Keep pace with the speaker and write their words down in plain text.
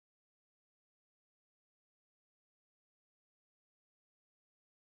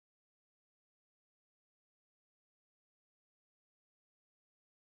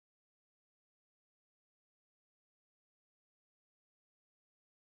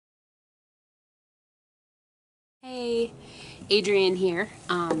Hey, Adrienne here.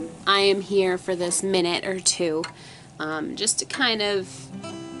 I am here for this minute or two just to kind of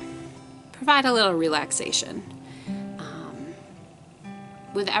provide a little relaxation.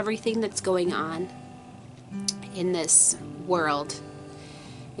 With everything that's going on in this world,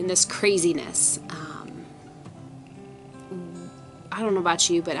 in this craziness, I don't know about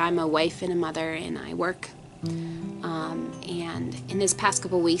you, but I'm a wife and a mother and I work. And in this past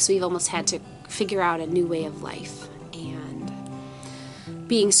couple weeks, we've almost had to figure out a new way of life. And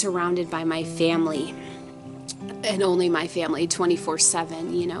being surrounded by my family, and only my family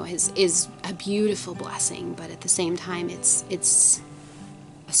 24/7, is a beautiful blessing. But at the same time, it's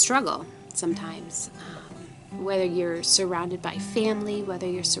a struggle sometimes. Whether you're surrounded by family, whether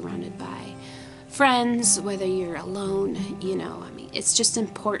you're surrounded by friends, whether you're alone, it's just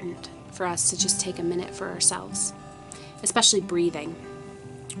important for us to just take a minute for ourselves, especially breathing.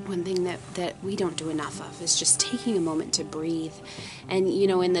 One thing that we don't do enough of is just taking a moment to breathe. And,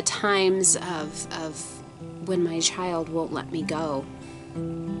 in the times of when my child won't let me go,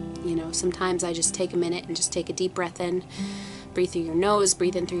 sometimes I just take a minute and just take a deep breath in, breathe through your nose,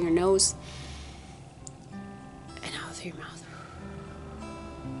 breathe in through your nose, and out through your mouth.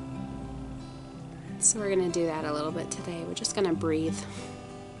 So we're going to do that a little bit today. We're just going to breathe.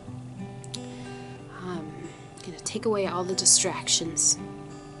 Going to take away all the distractions.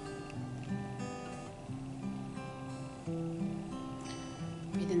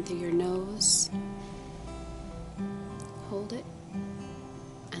 Breathe in through your nose. Hold it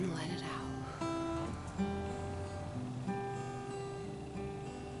and let it out.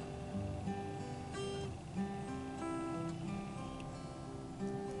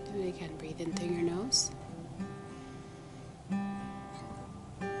 Do it again. Breathe in through your nose.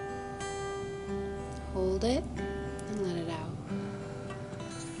 Hold it and let it out.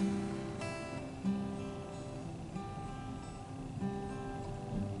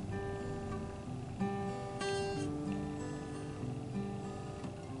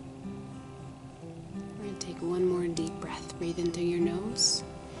 We're going to take one more deep breath. Breathe in through your nose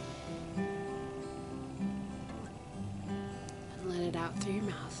and let it out through your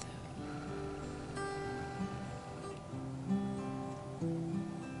mouth.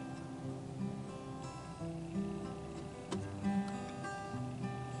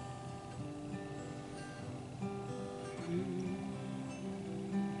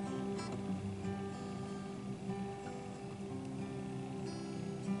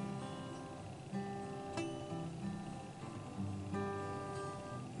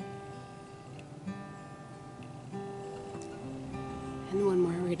 And one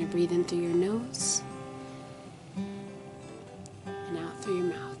more. We're going to breathe in through your nose and out through your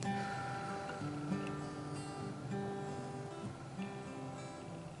mouth.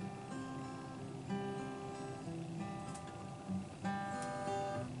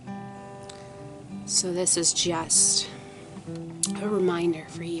 So this is just a reminder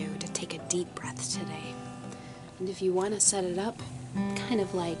for you to take a deep breath today. And if you want to set it up, kind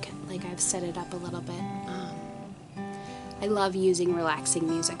of like I've set it up a little bit, I love using relaxing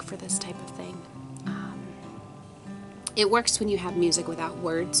music for this type of thing. It works when you have music without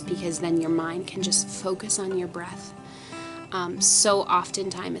words, because then your mind can just focus on your breath. So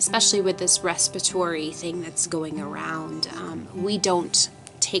oftentimes, especially with this respiratory thing that's going around, we don't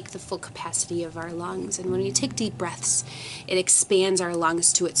take the full capacity of our lungs. And when we take deep breaths, it expands our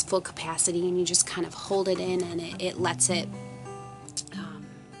lungs to its full capacity, and you just kind of hold it in, and it lets it,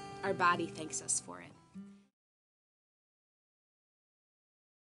 our body thanks us for it.